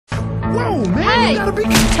Whoa, man! Hey, you gotta be...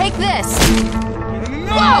 take this.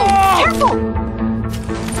 No! Whoa! Careful!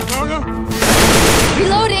 No.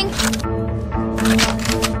 Reloading.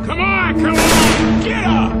 Come on! Get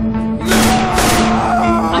up! No!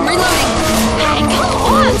 I'm reloading. Hey, come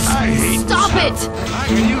on! I hate Stop it! I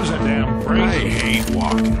can use a damn brake. I hate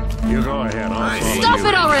walking. You go ahead. Stop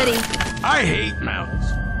it already! I hate mountains.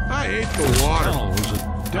 I hate the water.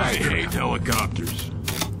 I hate helicopters.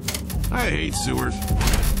 I hate sewers.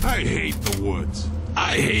 I hate the woods.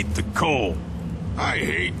 I hate the cold. I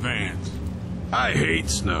hate vans. I hate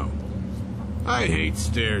snow. I hate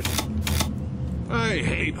stairs. I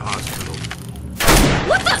hate hospitals.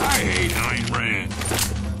 What the? I hate Ayn Rand.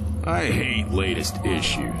 I hate latest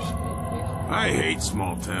issues. I hate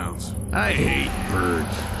small towns. I hate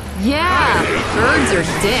birds. Yeah, birds are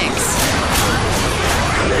dicks.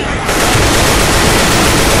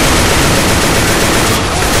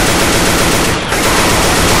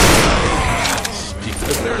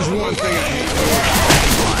 If there's one thing I hate,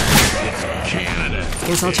 it's Canada.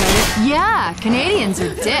 Guess I'll try it. Yeah, Canadians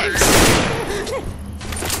are dicks.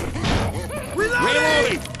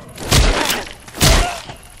 Reloading!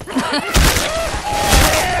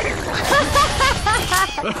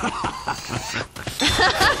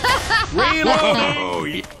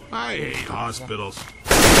 Reloading! I hate hospitals.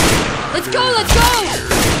 Let's go, let's go!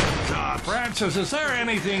 Cops. Francis, is there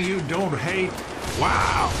anything you don't hate?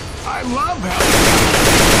 Wow, I love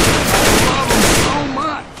helicopters. I love them so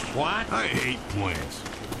much. What? I hate planes.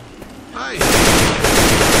 I hate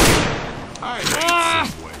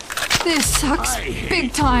subway. This sucks I hate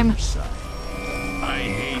big time. Riverside. I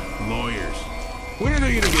hate lawyers. When are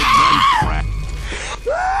they gonna get done crap?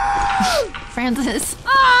 Francis.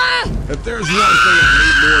 Ah! If there's one thing I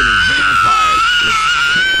hate more than vampires, it's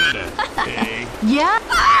Canada, eh? Yeah?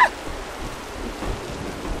 Ah!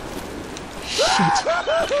 Shit.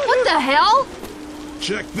 What the hell?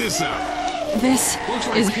 Check this out. This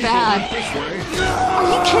is bad. This way. Are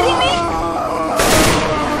you kidding me?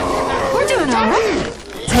 We're doing alright.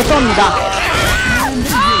 제 겁니다.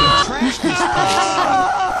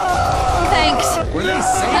 Thanks. Were they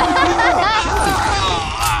safe?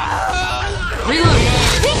 Reload.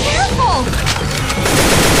 Be careful.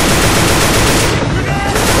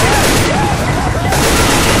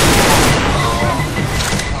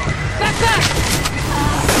 Back.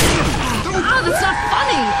 Oh, that's not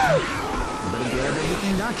funny.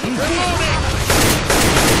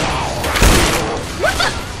 What the?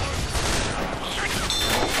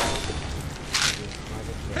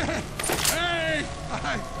 Hey!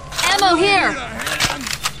 Ammo here.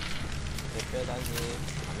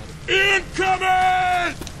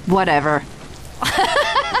 Incoming! Whatever.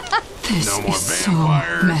 This No more is so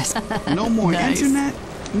vampires. messed. No more Nice. internet?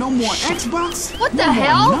 No more Xbox? What the No more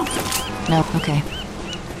hell? nothing. No, okay.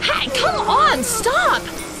 Hey, come on, stop!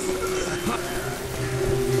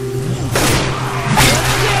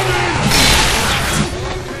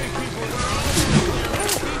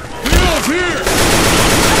 Get up here!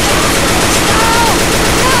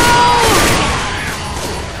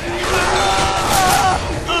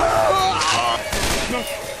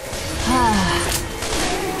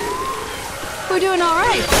 We're doing all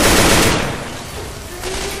right.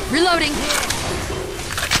 Reloading.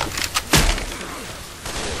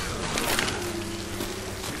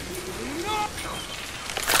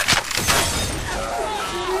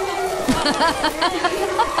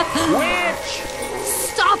 Witch!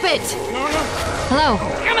 Stop it! Hello.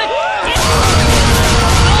 Damn it!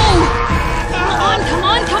 Oh! Come on! Come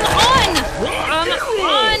on!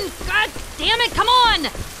 God damn it! Come on!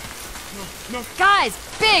 Guys,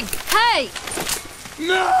 big! Hey!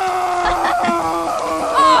 No!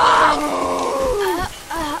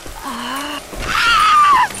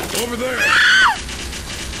 Over there!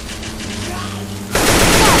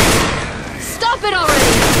 Stop it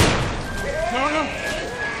already! No!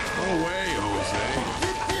 Go away, Jose.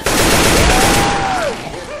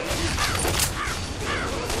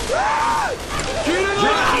 Get it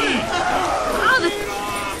off!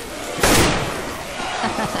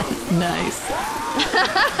 Nice.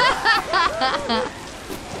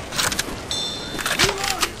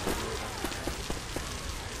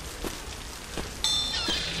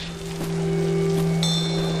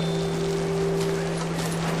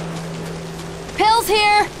 Pills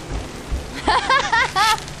here.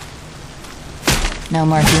 No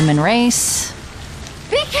more human race.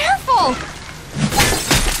 Be careful.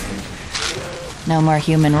 No more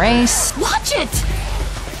human race. Watch it.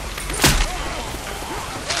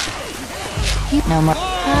 No more.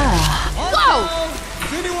 Whoa!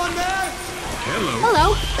 Is anyone there? Hello.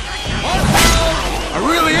 Hello. I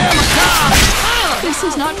really am a cop! This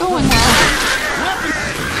is not going well.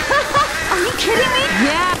 Are you kidding me?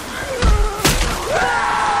 Yeah.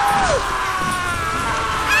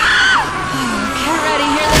 Get ready,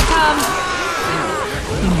 here they come.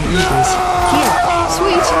 Here,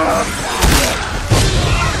 sweet.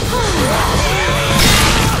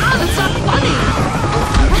 Oh, that's not funny.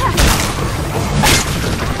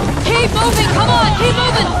 Keep moving, come on, keep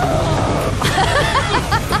moving.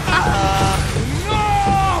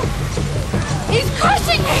 He's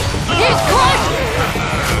crushing me! He's crushed!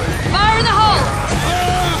 Fire in the hole!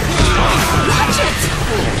 Watch it!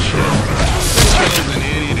 This is an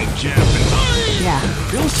idiot in Japanese. Yeah,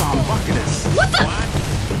 Bill saw him bucket us. What the?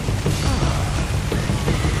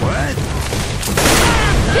 What?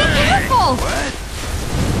 Be careful! What?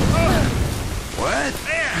 What?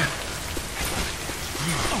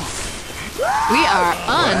 We are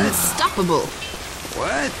unstoppable.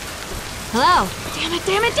 What? Hello? Damn it,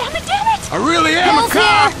 damn it, damn it, damn it! I really am Bill's a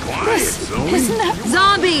cop! here. Quiet, Zoe. Isn't that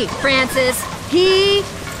zombie, Francis?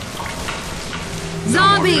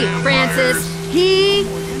 Zombie, Francis. He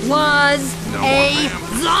was a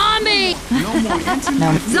zombie! No more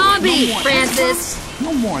internet. Zombie, No more Francis. Xbox,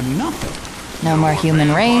 no more nothing. No more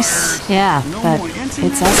human race. Yeah, No but more internet.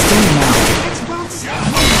 it's us three now. Xbox?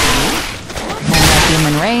 No more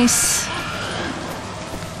human race.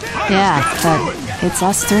 Yeah, but it's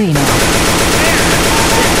us three now.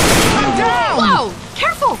 Whoa!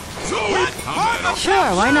 Careful!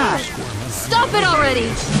 Sure, why not? Stop it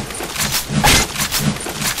already!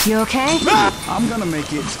 You okay? I'm gonna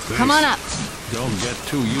make it. Come on up. Don't get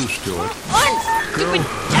too used to it. Stupid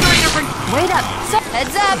generator for... Wait up.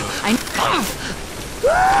 Heads up!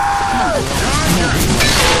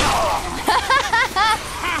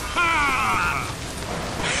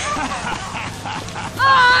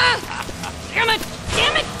 Ah! Damn it!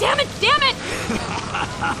 Damn it! Damn it! Damn it!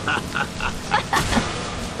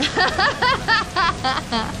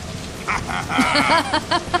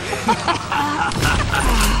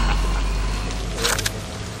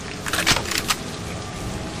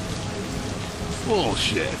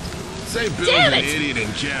 Bullshit. Say Bill's Damn an it! idiot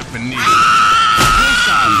in Japanese. Bill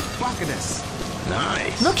saw him bucket us.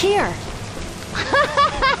 Nice. Look here.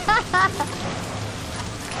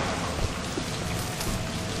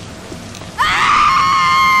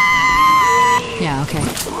 Yeah, okay.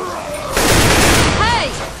 Hey!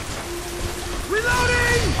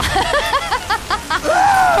 Reloading!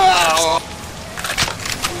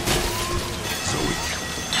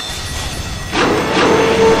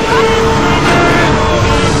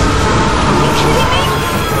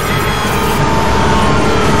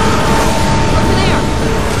 Over there!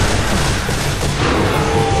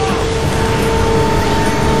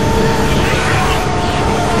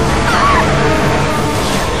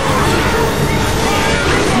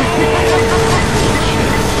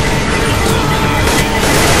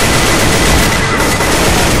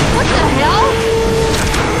 What the hell?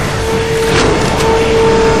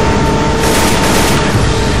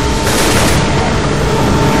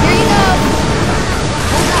 Here you go.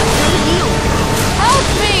 Hold up, feel the needle. Help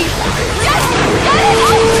me! Yes! Get it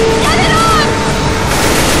on! Get it on!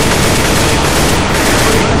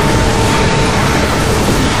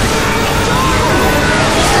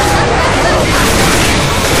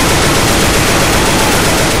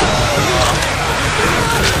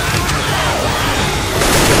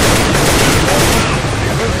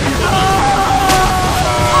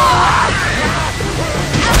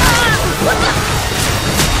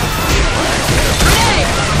 Grenade!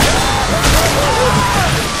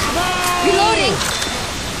 Reloading!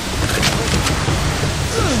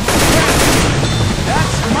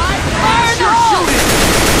 Fire in the hole!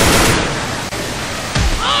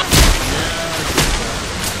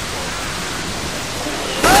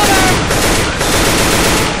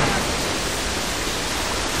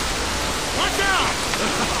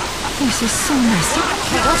 This is so nice.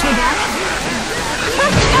 Watch my back.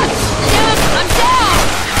 Damn it, I'm down!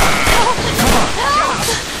 Help!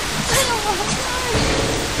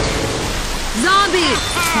 Zombie!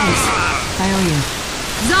 Thanks. I owe you.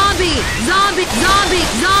 Zombie! Zombie! Zombie!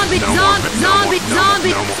 Zombie! Zombie! Zombie!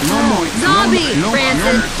 Zombie! Zombie!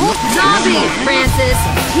 Francis! Zombie! Francis!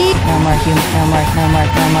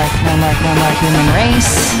 No more human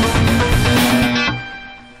race.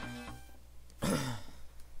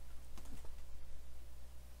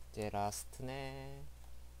 이제 라스트네.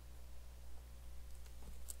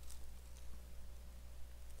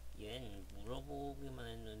 얜 물어보기만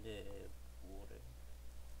했는데 뭐래?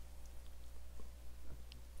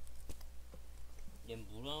 얜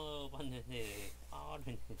물어봤는데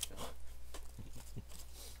화를 냈어.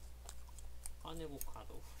 화내고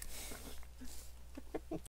가도.